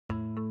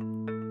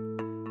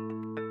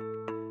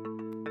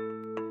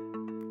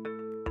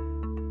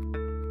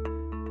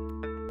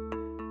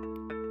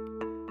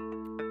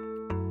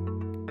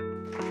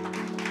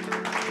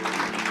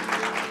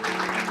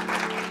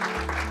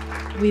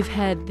We've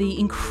had the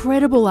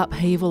incredible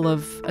upheaval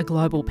of a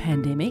global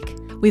pandemic.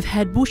 We've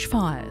had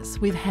bushfires,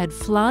 we've had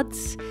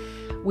floods,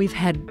 we've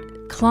had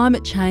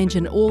climate change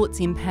and all its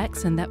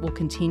impacts, and that will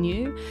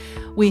continue.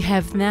 We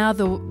have now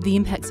the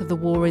impacts of the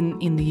war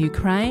in the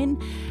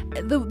Ukraine.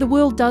 The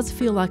world does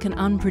feel like an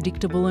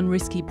unpredictable and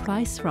risky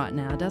place right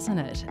now, doesn't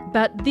it?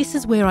 But this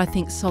is where I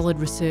think solid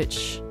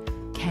research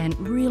can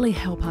really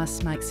help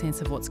us make sense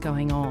of what's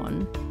going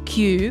on.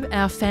 Q,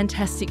 our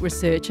fantastic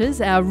researchers,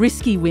 our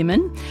risky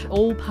women,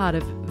 all part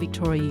of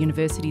Victoria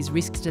University's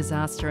Risk,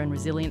 Disaster and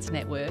Resilience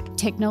Network.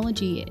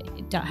 Technology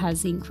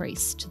has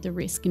increased the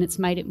risk, and it's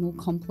made it more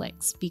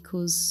complex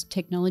because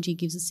technology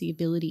gives us the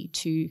ability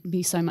to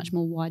be so much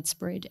more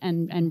widespread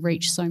and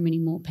reach so many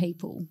more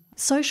people.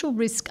 Social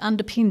risk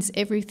underpins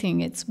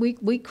everything.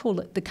 We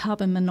call it the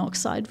carbon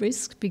monoxide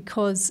risk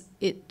because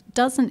it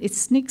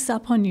sneaks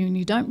up on you and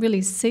you don't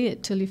really see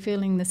it till you're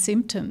feeling the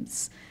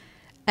symptoms.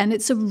 And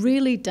it's a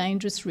really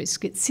dangerous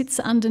risk. It sits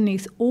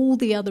underneath all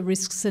the other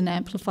risks and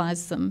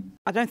amplifies them.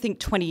 I don't think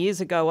 20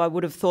 years ago I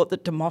would have thought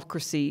that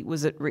democracy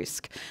was at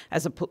risk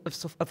as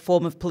a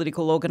form of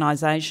political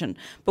organisation.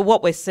 But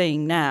what we're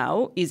seeing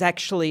now is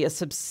actually a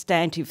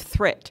substantive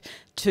threat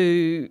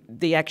to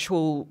the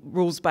actual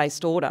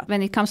rules-based order.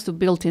 When it comes to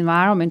built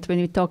environment, when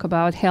we talk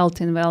about health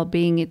and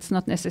well-being, it's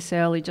not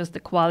necessarily just the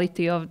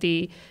quality of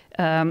the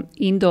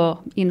indoor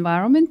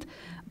environment,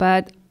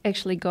 but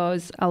actually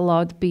goes a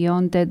lot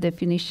beyond that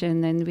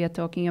definition, and we are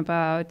talking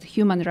about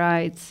human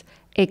rights,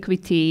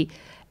 equity,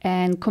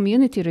 and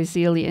community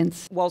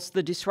resilience. Whilst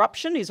the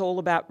disruption is all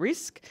about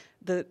risk,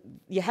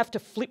 you have to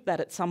flip that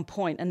at some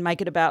point and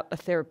make it about a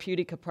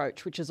therapeutic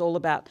approach, which is all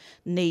about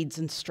needs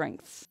and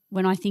strengths.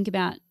 When I think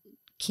about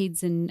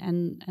kids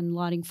and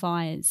lighting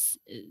fires,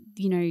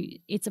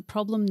 it's a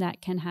problem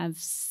that can have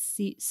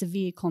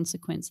severe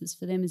consequences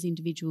for them as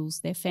individuals,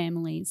 their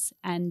families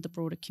and the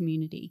broader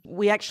community.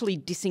 We actually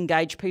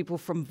disengage people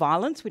from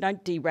violence. We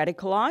don't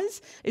de-radicalise.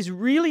 It's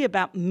really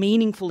about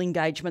meaningful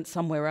engagement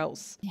somewhere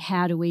else.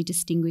 How do we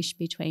distinguish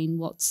between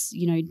what's,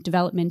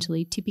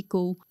 developmentally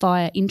typical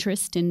fire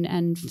interest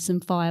and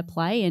some fire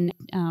play and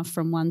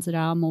from ones that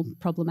are more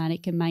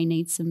problematic and may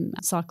need some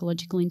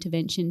psychological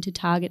intervention to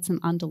target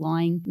some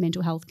underlying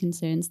mental health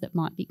concerns that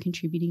might be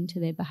contributing to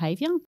their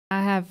behaviour?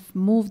 I have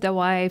moved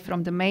away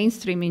from the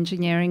mainstream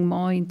engineering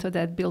more into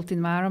that built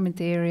environment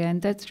area,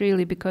 and that's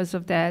really because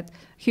of that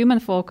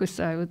human focus,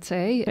 I would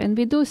say. And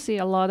we do see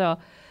a lot of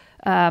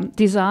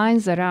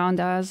designs around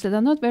us that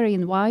are not very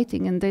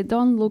inviting and they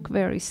don't look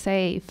very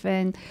safe.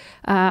 And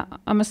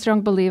I'm a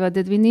strong believer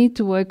that we need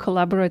to work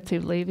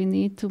collaboratively. We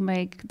need to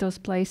make those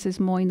places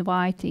more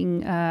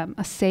inviting,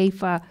 a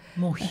safer,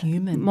 more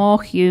human.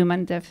 More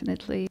human,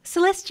 definitely.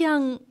 Celeste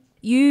Young,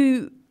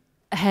 you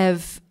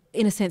have,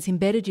 in a sense,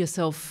 embedded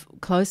yourself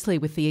closely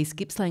with the East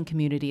Gippsland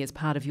community as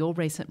part of your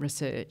recent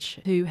research,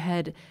 who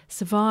had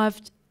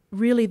survived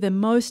really the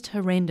most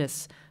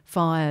horrendous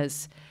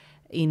fires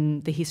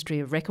in the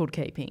history of record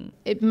keeping.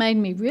 It made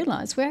me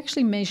realise we're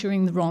actually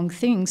measuring the wrong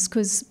things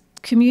because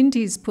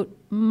communities put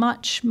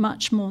much,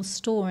 much more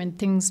store in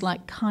things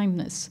like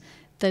kindness,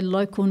 their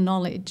local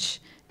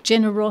knowledge,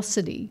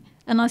 generosity.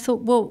 And I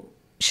thought, well,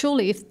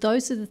 surely if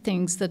those are the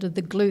things that are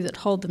the glue that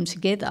hold them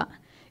together,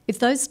 if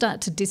those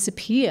start to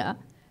disappear,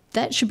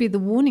 that should be the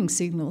warning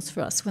signals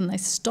for us when they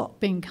stop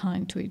being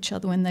kind to each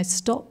other, when they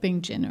stop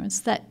being generous.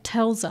 That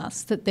tells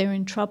us that they're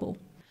in trouble.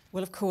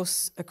 Well, of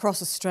course,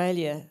 across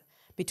Australia,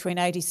 between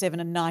 87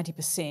 and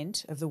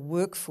 90% of the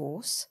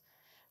workforce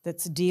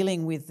that's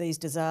dealing with these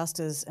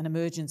disasters and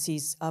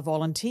emergencies are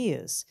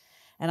volunteers.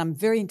 And I'm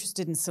very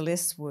interested in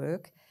Celeste's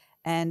work,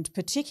 and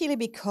particularly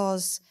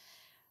because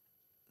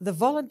the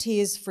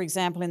volunteers, for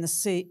example, in the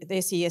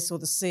SES or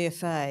the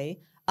CFA,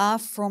 are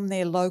from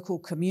their local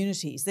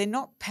communities. They're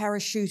not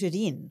parachuted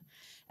in,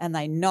 and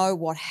they know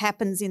what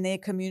happens in their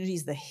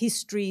communities, the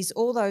histories,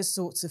 all those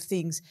sorts of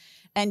things.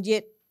 And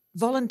yet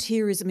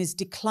volunteerism is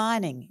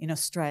declining in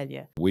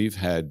Australia. We've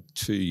had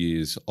 2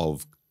 years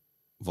of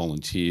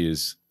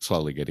volunteers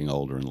slowly getting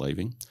older and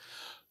leaving,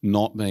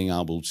 not being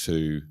able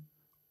to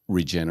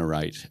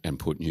regenerate and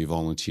put new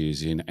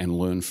volunteers in and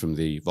learn from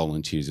the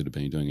volunteers that have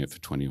been doing it for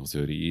 20 or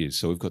 30 years.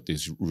 So we've got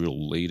this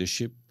real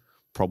leadership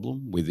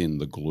problem within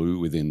the glue,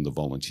 within the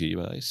volunteer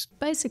base.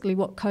 Basically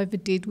what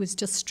COVID did was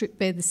just strip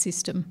bare the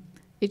system.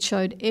 It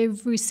showed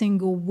every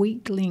single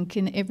weak link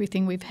in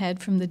everything we've had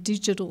from the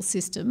digital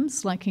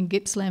systems, like in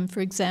Gippsland,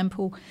 for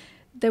example.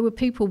 There were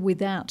people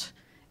without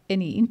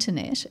any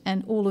internet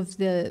and all of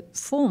the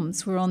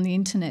forms were on the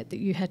internet that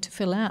you had to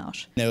fill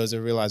out. There was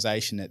a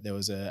realisation that there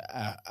was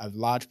a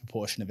large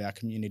proportion of our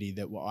community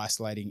that were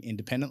isolating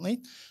independently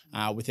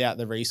without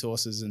the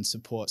resources and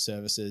support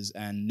services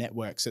and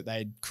networks that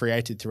they'd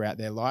created throughout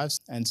their lives.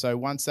 And so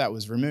once that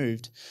was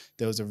removed,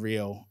 there was a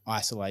real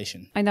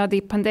isolation. I know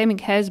the pandemic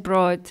has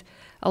brought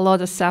a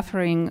lot of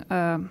suffering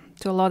to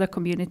a lot of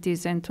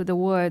communities and to the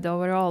world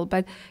overall,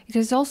 but it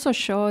has also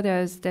showed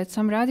us that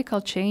some radical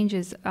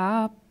changes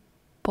are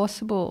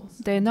possible.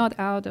 They're not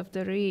out of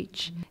the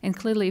reach. And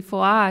clearly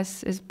for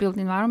us as built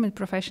environment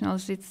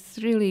professionals, it's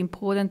really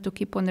important to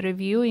keep on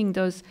reviewing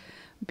those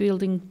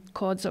building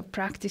codes of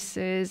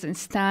practices and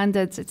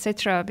standards,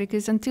 etc.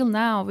 Because until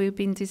now we've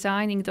been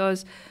designing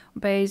those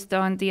based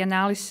on the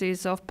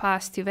analysis of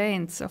past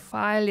events, of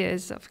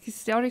failures, of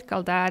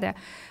historical data.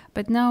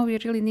 But now we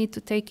really need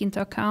to take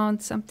into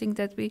account something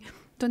that we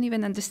don't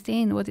even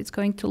understand what it's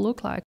going to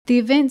look like. The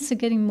events are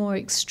getting more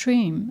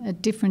extreme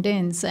at different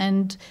ends,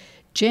 and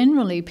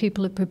generally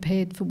people are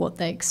prepared for what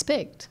they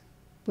expect.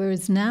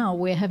 Whereas now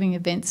we're having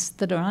events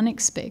that are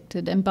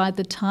unexpected, and by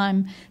the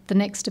time the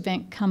next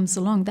event comes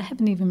along, they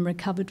haven't even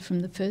recovered from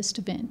the first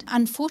event.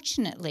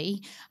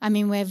 Unfortunately, I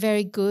mean, we're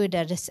very good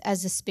at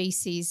as a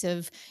species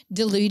of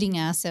deluding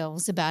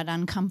ourselves about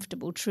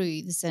uncomfortable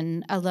truths,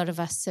 and a lot of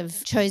us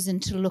have chosen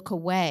to look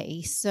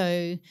away.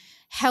 So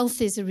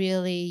health is a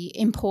really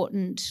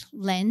important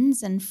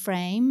lens and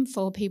frame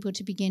for people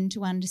to begin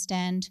to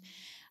understand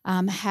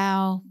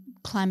how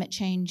climate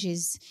change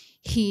is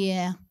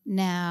here,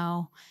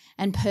 now,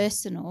 and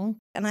personal.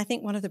 And I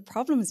think one of the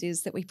problems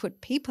is that we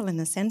put people in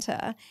the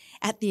centre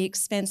at the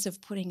expense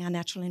of putting our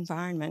natural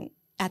environment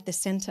at the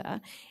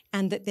centre,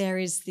 and that there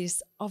is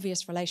this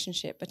obvious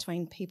relationship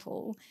between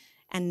people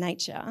and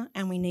nature,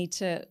 and we need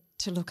to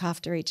look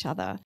after each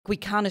other. We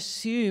can't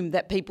assume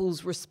that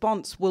people's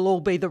response will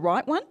all be the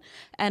right one,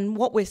 and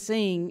what we're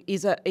seeing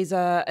is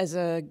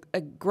a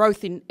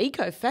growth in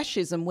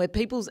eco-fascism, where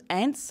people's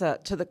answer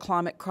to the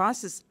climate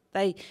crisis,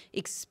 they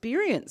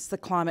experience the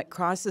climate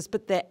crisis,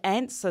 but their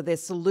answer, their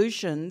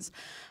solutions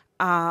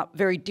are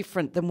very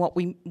different than what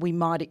we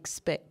might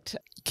expect.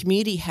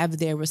 Community have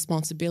their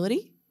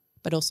responsibility,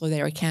 but also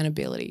their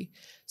accountability.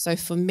 So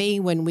for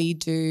me, when we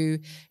do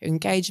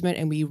engagement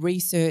and we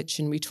research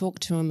and we talk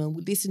to them and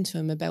we listen to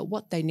them about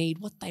what they need,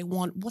 what they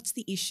want, what's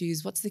the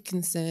issues, what's the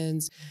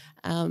concerns,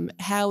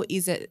 how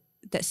is it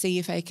that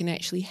CFA can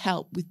actually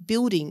help with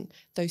building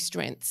those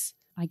strengths?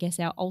 I guess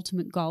our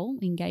ultimate goal,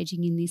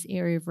 engaging in this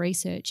area of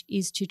research,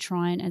 is to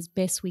try and, as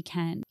best we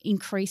can,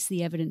 increase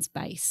the evidence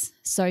base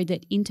so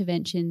that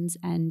interventions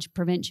and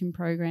prevention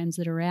programs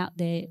that are out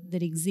there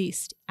that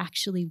exist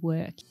actually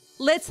work.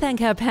 Let's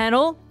thank our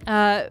panel,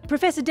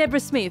 Professor Deborah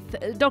Smith,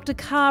 Dr.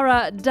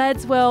 Cara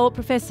Dadswell,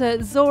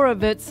 Professor Zora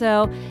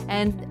Wurtzel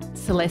and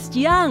Celeste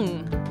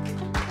Young.